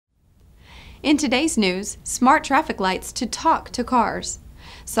In today's news, smart traffic lights to talk to cars.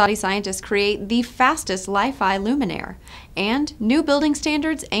 Saudi scientists create the fastest Li-Fi luminaire, and new building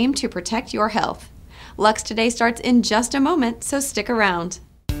standards aim to protect your health. Lux Today starts in just a moment, so stick around.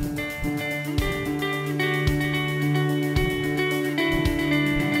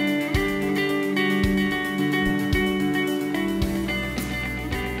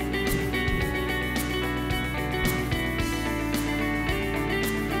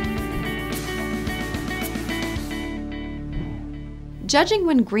 Judging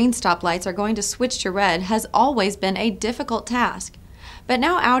when green stoplights are going to switch to red has always been a difficult task. But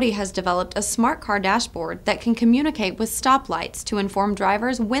now Audi has developed a smart car dashboard that can communicate with stoplights to inform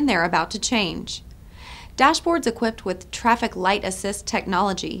drivers when they're about to change. Dashboards equipped with traffic light assist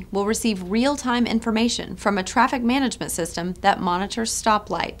technology will receive real-time information from a traffic management system that monitors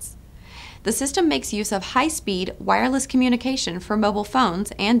stoplights. The system makes use of high-speed wireless communication for mobile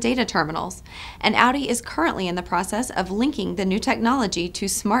phones and data terminals, and Audi is currently in the process of linking the new technology to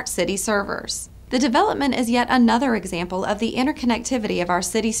smart city servers. The development is yet another example of the interconnectivity of our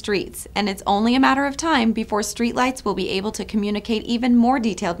city streets, and it's only a matter of time before streetlights will be able to communicate even more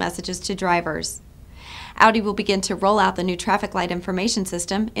detailed messages to drivers. Audi will begin to roll out the new traffic light information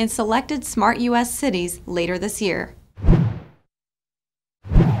system in selected smart U.S. cities later this year.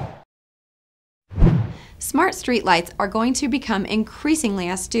 Smart streetlights are going to become increasingly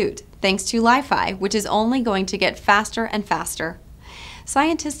astute, thanks to Li-Fi, which is only going to get faster and faster.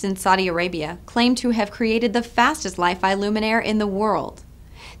 Scientists in Saudi Arabia claim to have created the fastest Li-Fi luminaire in the world.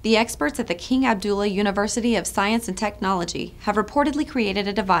 The experts at the King Abdullah University of Science and Technology have reportedly created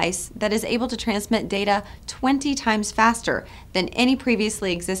a device that is able to transmit data 20 times faster than any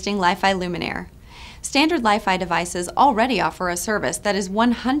previously existing Li-Fi luminaire. Standard Li-Fi devices already offer a service that is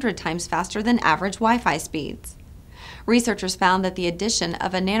 100 times faster than average Wi-Fi speeds. Researchers found that the addition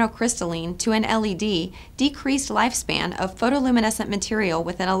of a nanocrystalline to an LED decreased lifespan of photoluminescent material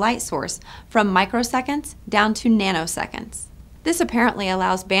within a light source from microseconds down to nanoseconds. This apparently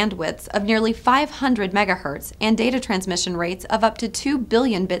allows bandwidths of nearly 500 megahertz and data transmission rates of up to 2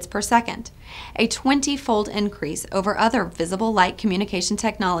 billion bits per second, a 20-fold increase over other visible light communication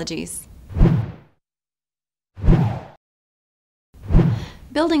technologies.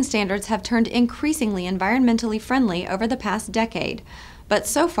 Building standards have turned increasingly environmentally friendly over the past decade, but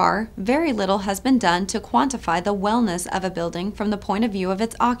so far, very little has been done to quantify the wellness of a building from the point of view of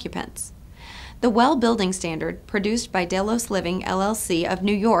its occupants. The WELL Building Standard, produced by Delos Living LLC of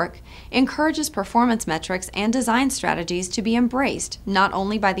New York, encourages performance metrics and design strategies to be embraced not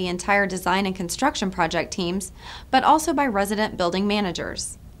only by the entire design and construction project teams, but also by resident building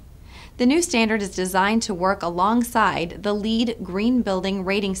managers. The new standard is designed to work alongside the LEED Green Building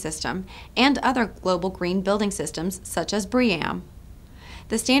Rating System and other global green building systems such as BREEAM.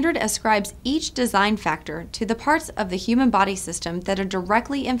 The standard ascribes each design factor to the parts of the human body system that are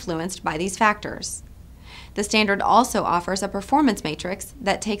directly influenced by these factors. The standard also offers a performance matrix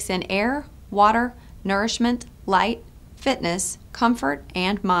that takes in air, water, nourishment, light, fitness, comfort,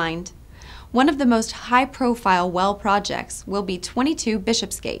 and mind. One of the most high-profile WELL projects will be 22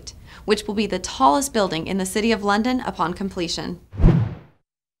 Bishopsgate, which will be the tallest building in the City of London upon completion.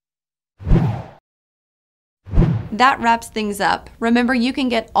 That wraps things up. Remember, you can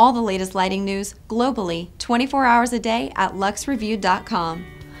get all the latest lighting news globally 24 hours a day at luxreview.com.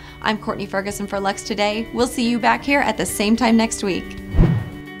 I'm Courtney Ferguson for Lux Today. We'll see you back here at the same time next week.